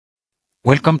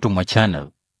Welcome to my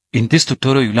channel. In this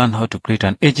tutorial, you learn how to create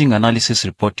an aging analysis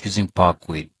report using Power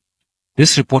Query.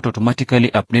 This report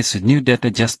automatically updates with new data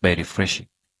just by refreshing.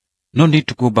 No need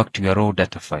to go back to your raw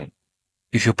data file.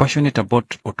 If you're passionate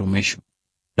about automation,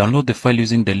 download the file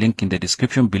using the link in the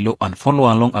description below and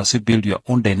follow along as we build your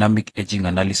own dynamic aging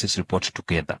analysis report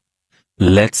together.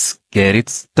 Let's get it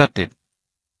started.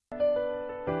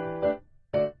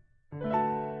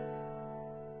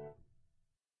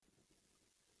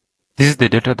 This is the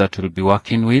data that we'll be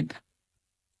working with.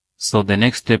 So the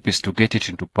next step is to get it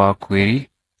into Power Query.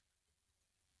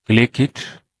 Click it,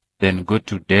 then go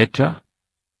to data,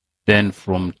 then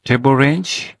from table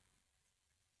range,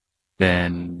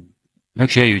 then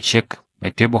make sure you check my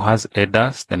table has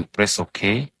headers, then press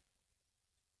OK.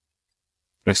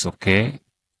 Press OK.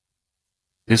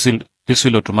 This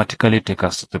will automatically take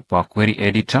us to the Power Query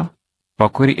editor. Power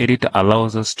Query editor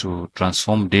allows us to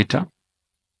transform data,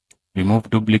 remove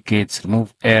duplicates,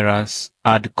 remove errors,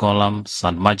 add columns,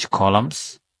 and merge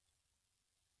columns.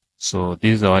 So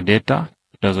this is our data.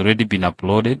 It has already been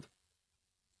uploaded.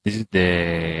 This is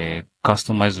the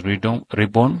customized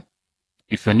ribbon.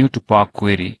 If you're new to Power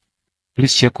Query,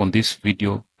 please check on this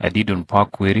video I did on Power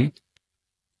Query.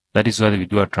 That is where we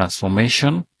do a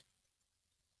transformation.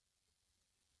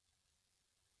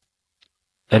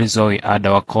 That is how we add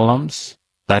our columns.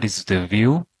 That is the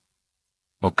view.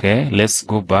 Okay, let's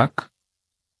go back.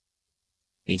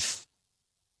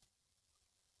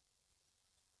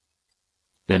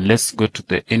 Then let's go to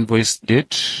the invoice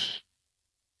date.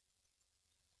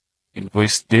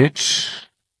 Invoice date.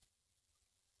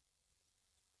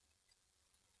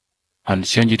 And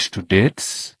change it to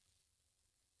dates.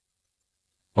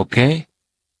 Okay.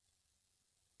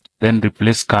 Then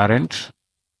replace current.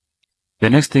 The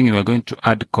next thing, we are going to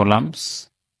add columns.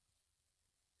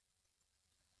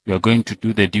 We are going to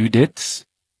do the due dates.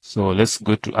 So let's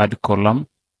go to add column.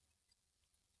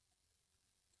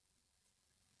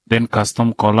 Then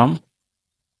custom column.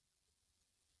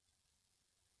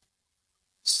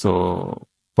 So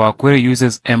Power Query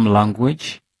uses M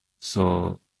language.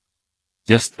 So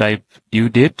just type due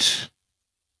date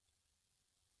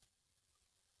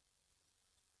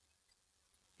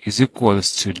is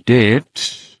equals to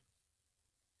date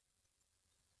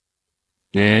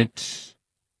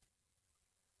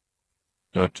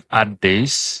dot add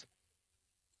days.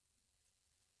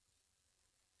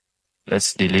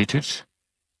 Let's delete it.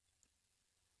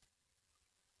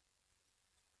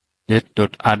 Date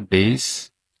dot add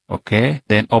days. Okay,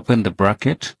 then open the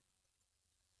bracket.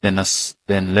 Then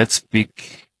let's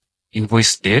pick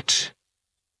invoice date.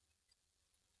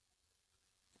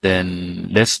 Then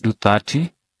let's do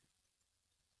 30.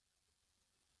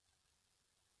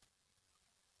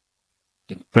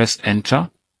 Then press enter.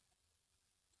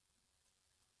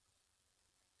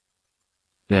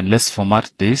 Then let's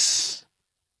format this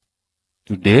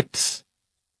to dates.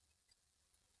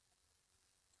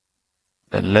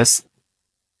 Then let's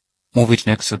move it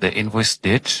next to the invoice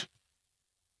date.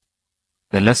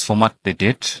 Then let's format the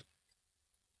date.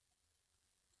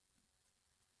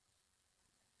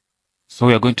 So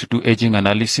we are going to do aging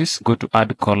analysis. Go to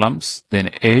add columns, then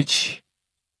age.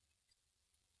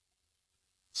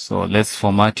 So let's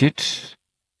format it.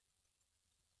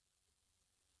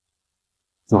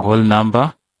 The whole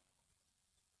number.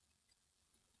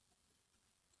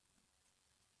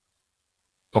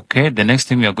 Okay, the next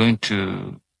thing we are going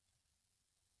to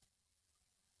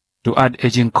add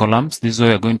aging columns. This is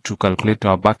where we are going to calculate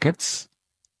our buckets.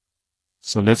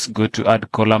 So let's go to add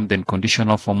column, then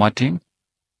conditional formatting.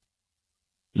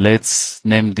 Let's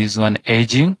name this one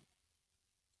aging.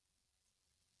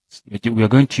 We are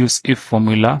going to use if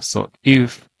formula. So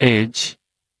if age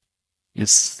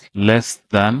is less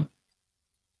than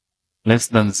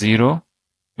 0,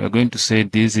 we are going to say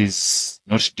this is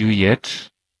not due yet.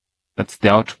 That's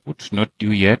the output, not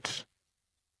due yet.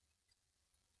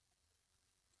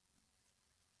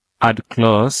 Add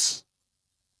clause.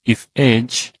 If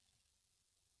age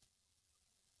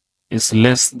is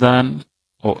less than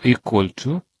or equal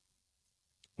to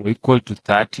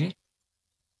 30,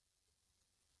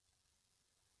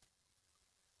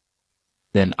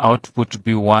 then output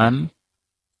be 1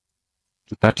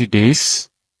 to 30 days.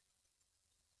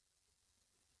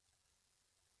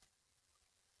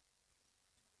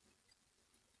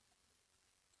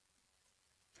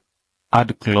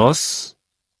 Add clause.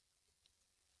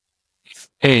 If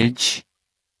age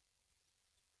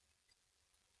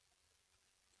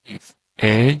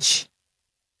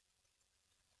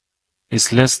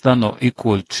is less than or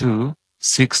equal to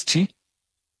 60,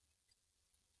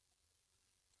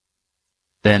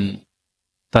 then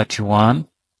 31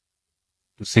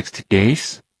 to 60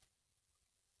 days.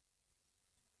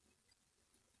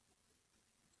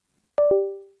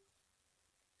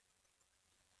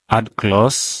 add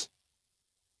clause.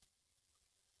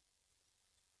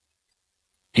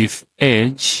 If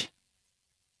age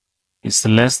is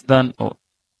less than or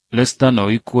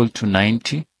equal to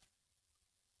 90,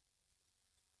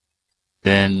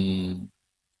 then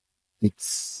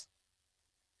it's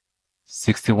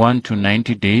 61 to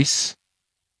 90 days.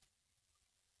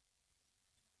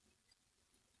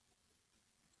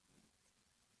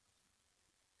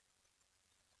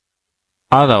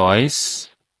 Otherwise,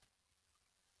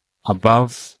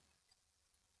 above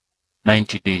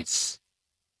 90 days.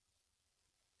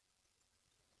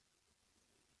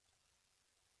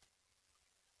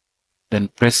 Then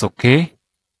press OK.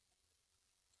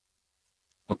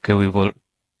 Okay, we've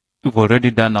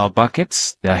already done our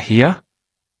buckets. They are here.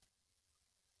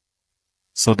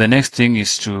 So the next thing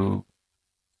is to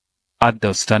add the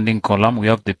outstanding column. We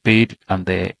have the paid and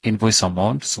the invoice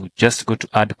amount. So just go to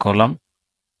add column,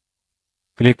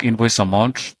 click invoice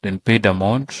amount, then paid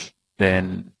amount,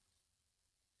 then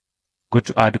go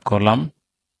to add column,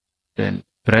 then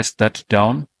press that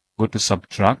down, go to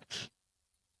subtract.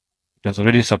 It has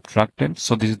already subtracted.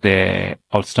 So this is the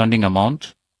outstanding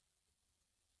amount.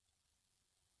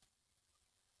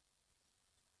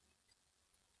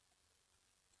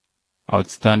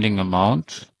 Outstanding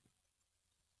amount.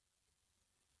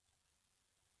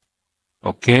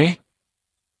 Okay.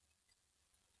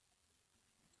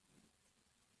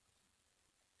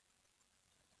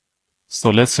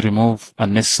 So let's remove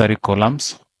unnecessary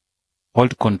columns.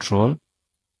 Hold Control,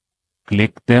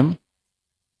 click them,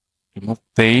 remove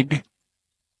paid.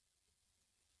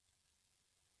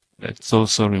 Let's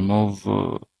also remove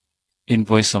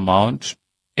invoice amount,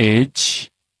 age.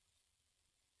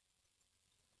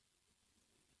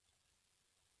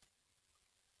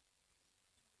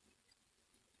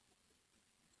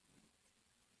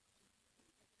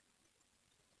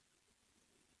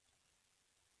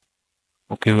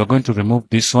 Okay, we're going to remove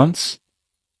these ones.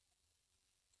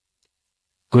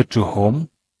 Go to Home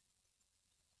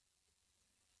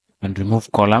and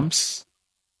remove columns.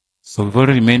 So we've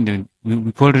already remained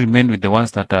with the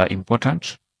ones that are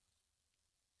important.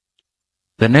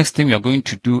 The next thing we are going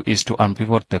to do is to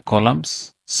unpivot the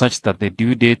columns such that the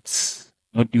due dates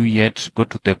not due yet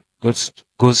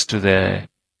goes to the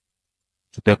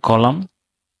column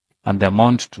and the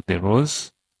amount to the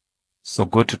rows. So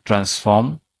go to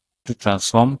transform. To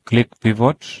transform, click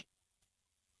pivot.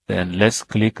 Then let's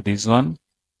click this one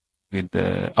with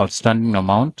the outstanding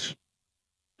amount.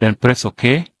 Then press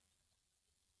OK.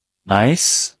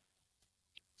 Nice.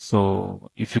 So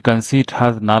if you can see, it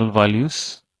has null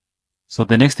values. So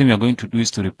the next thing we are going to do is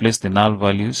to replace the null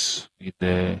values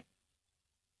with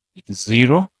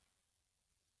 0.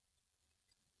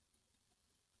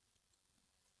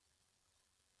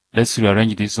 Let's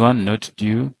rearrange this one, not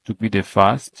due to be the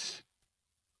first.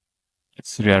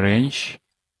 Let's rearrange.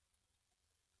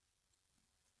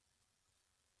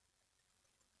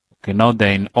 Okay, now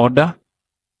they're in order.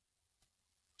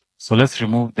 So let's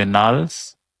remove the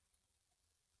nulls.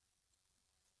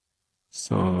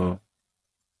 So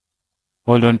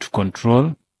hold on to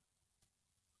Control,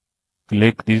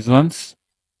 click these ones,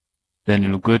 then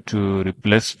you'll go to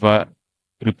replace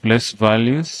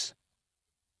values.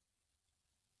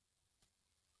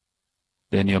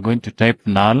 Then you're going to type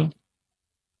null.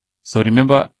 So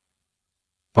remember,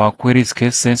 Power Query is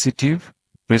case sensitive.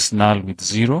 Press null with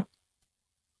 0.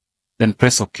 Then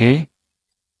press OK.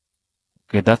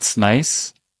 Okay, that's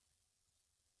nice.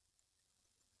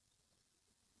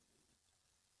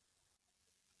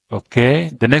 Okay,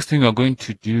 the next thing we're going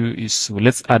to do is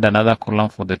let's add another column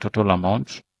for the total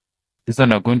amount. This one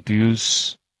we're going to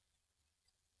use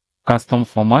custom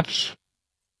format.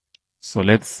 So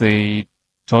let's say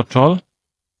total.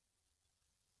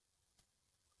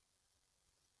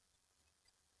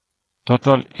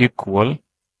 Total equal,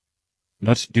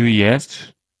 not due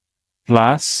yet,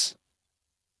 plus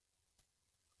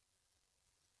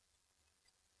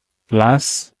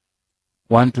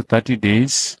 1 to 30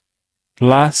 days,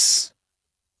 plus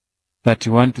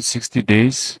 31 to 60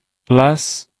 days,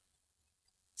 plus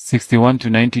 61 to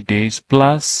 90 days,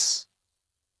 plus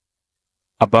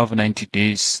above 90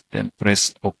 days, then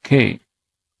press OK.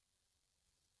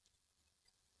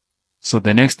 So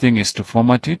the next thing is to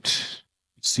format it.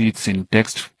 See, it's in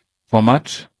text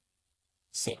format.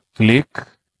 So click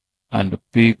and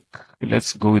pick,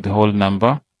 let's go with the whole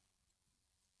number.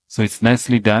 So it's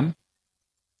nicely done.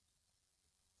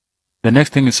 The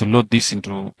next thing is to load this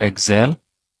into Excel.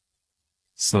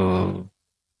 So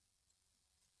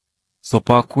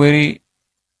Power Query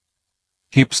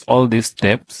keeps all these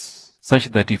steps such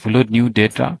that if you load new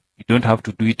data, you don't have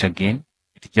to do it again.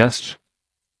 It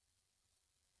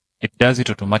does it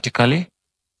automatically.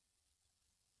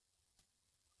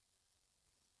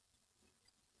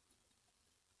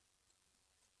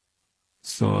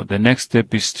 So the next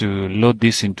step is to load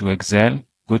this into Excel.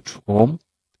 Go to Home,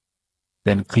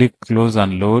 then click Close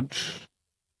and Load.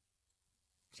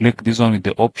 Click this one with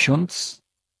the options.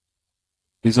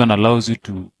 This one allows you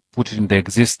to put it in the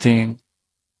existing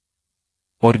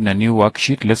or in a new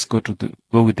worksheet. Let's go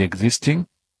with the existing.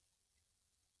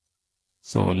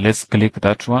 So let's click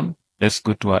that one. Let's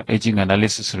go to our Aging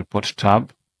Analysis Report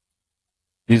tab.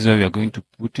 This is where we are going to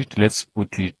put it. Let's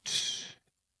put it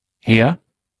here.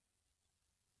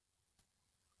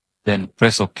 Then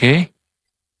press OK.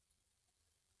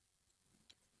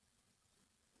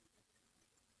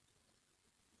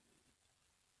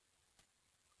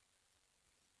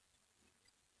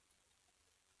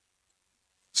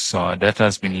 So our data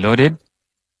has been loaded.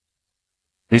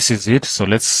 This is it. So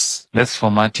let's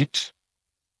format it.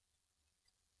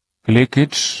 Click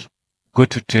it. Go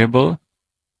to table.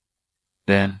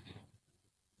 Then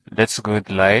let's go with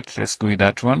light. Let's go with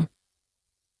that one.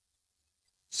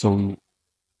 So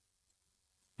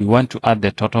we want to add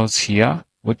the totals here.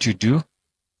 What you do,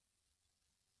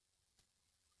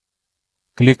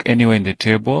 click anywhere in the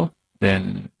table,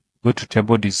 then go to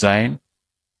table design,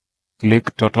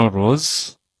 click total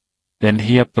rows, then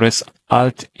here press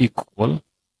Alt equal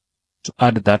to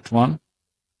add that one.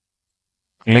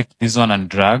 Click this one and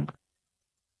drag.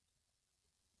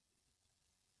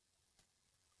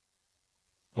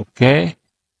 Okay.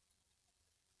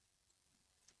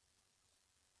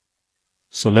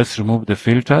 So let's remove the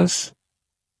filters.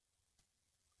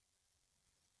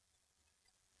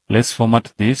 Let's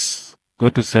format this. Go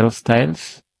to cell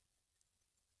styles.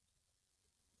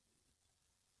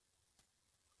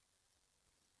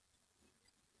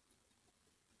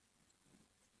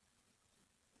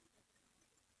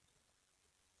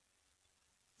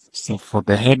 So for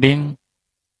the heading,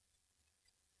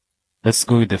 let's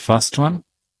go with the first one.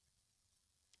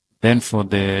 Then for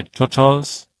the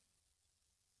totals,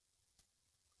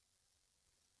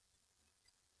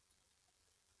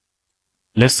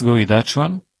 let's go with that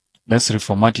one. Let's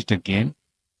reformat it again.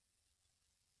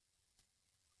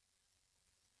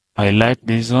 Highlight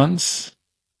these ones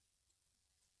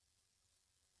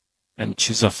and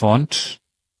choose a font.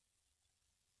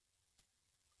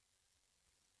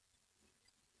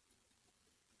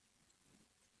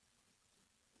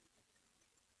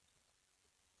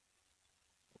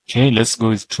 Okay, let's go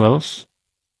with 12.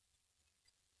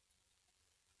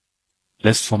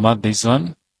 Let's format this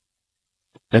one.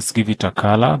 Let's give it a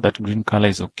color. That green color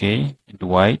is okay. And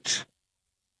white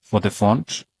for the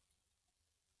font.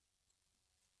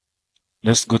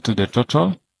 Let's go to the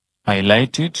total.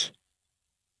 Highlight it.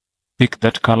 Pick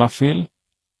that color fill.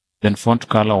 Then font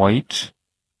color white.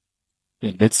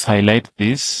 Then let's highlight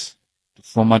this to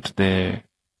format the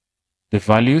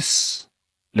values.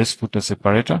 Let's put a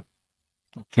separator.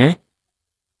 Okay.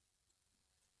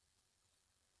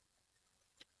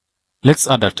 Let's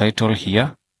add a title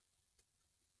here.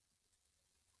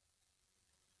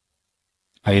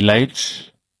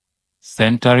 Highlight,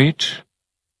 center it.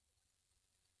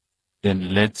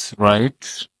 Then let's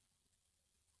write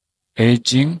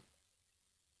Aging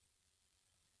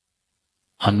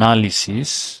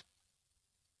Analysis.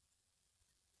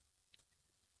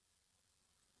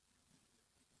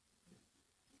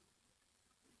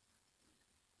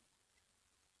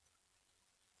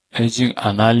 Aging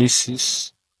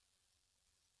Analysis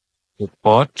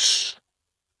Report.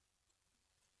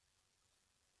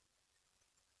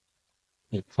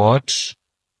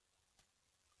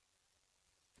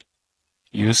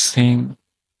 Using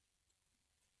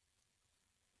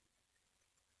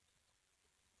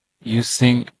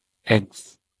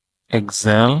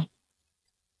Excel,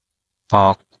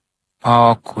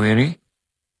 Power Query.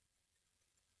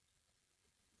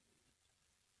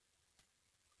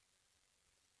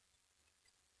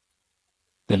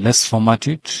 Then let's format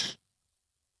it.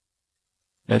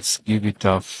 Let's give it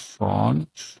a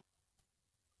font.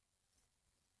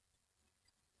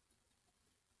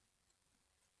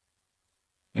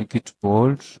 Make it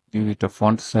bold. Give it a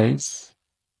font size.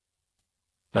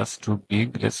 That's too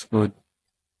big. Let's go with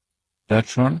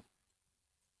that one.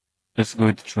 Let's go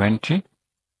with 20.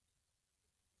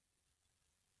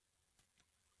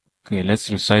 Okay, let's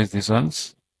resize these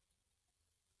ones.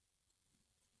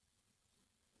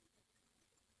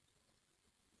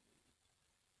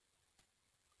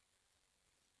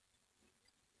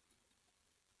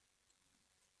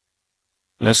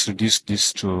 Let's reduce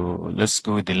this to, let's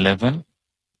go with 11.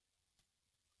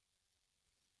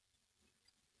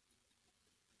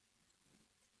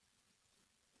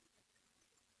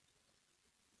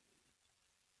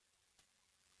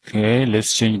 Okay,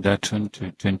 let's change that one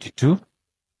to 22.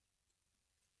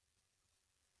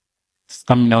 It's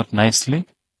coming out nicely.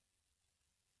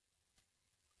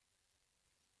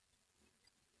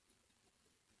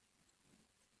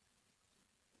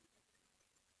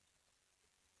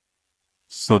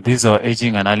 So this is our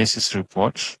aging analysis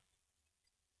report.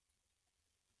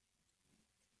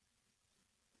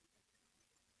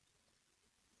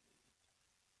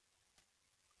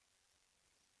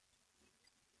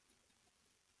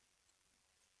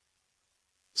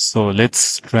 So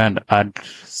let's try and add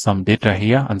some data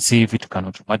here and see if it can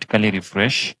automatically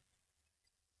refresh.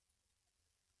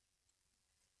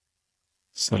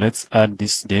 So let's add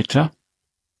this data.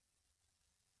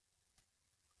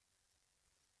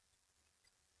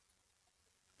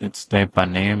 Let's type a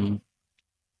name,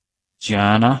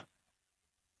 Gianna.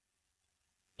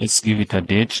 Let's give it a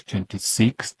date,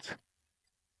 26th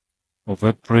of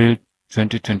April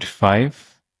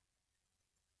 2025.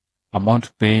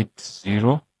 Amount paid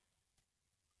 0.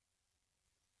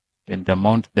 Then the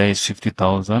amount there is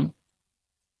 50,000.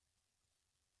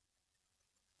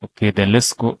 Okay, then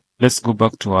let's go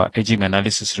back to our aging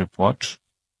analysis report.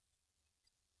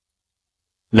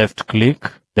 Left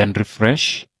click, then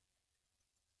refresh.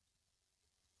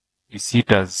 You see it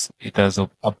has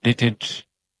updated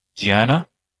Gianna.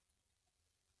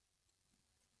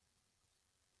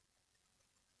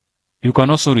 You can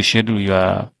also reschedule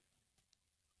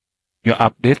your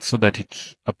update so that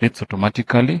it updates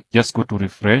automatically. Just go to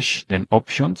refresh, then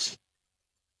options,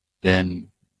 then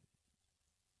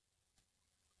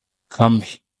come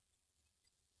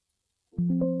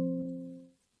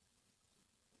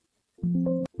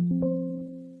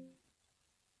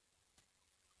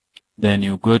then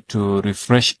you go to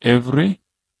refresh every.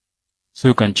 So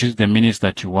you can choose the minutes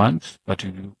that you want, but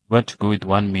you want to go with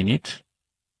 1 minute.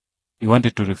 You want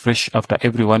it to refresh after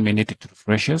every 1 minute it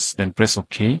refreshes, then press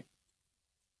OK.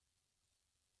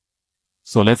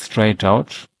 So let's try it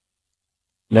out.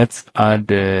 Let's add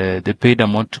the paid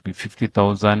amount to be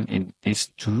 50,000 in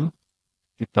these two,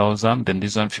 50,000, then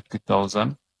this one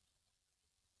 50,000.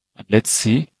 And let's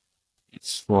see,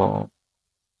 it's for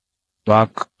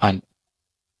back and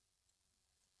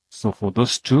so for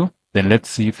those two, then let's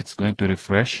see if it's going to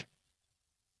refresh.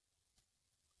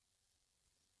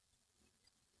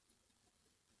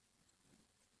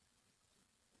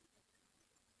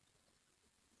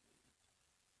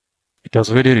 It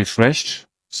has already refreshed.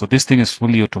 So this thing is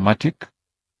fully automatic.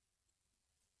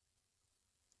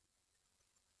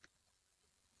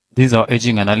 This is our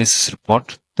aging analysis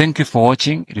report. Thank you for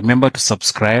watching. Remember to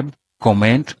subscribe,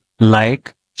 comment,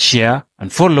 like, share,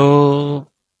 and follow.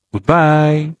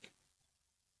 Goodbye.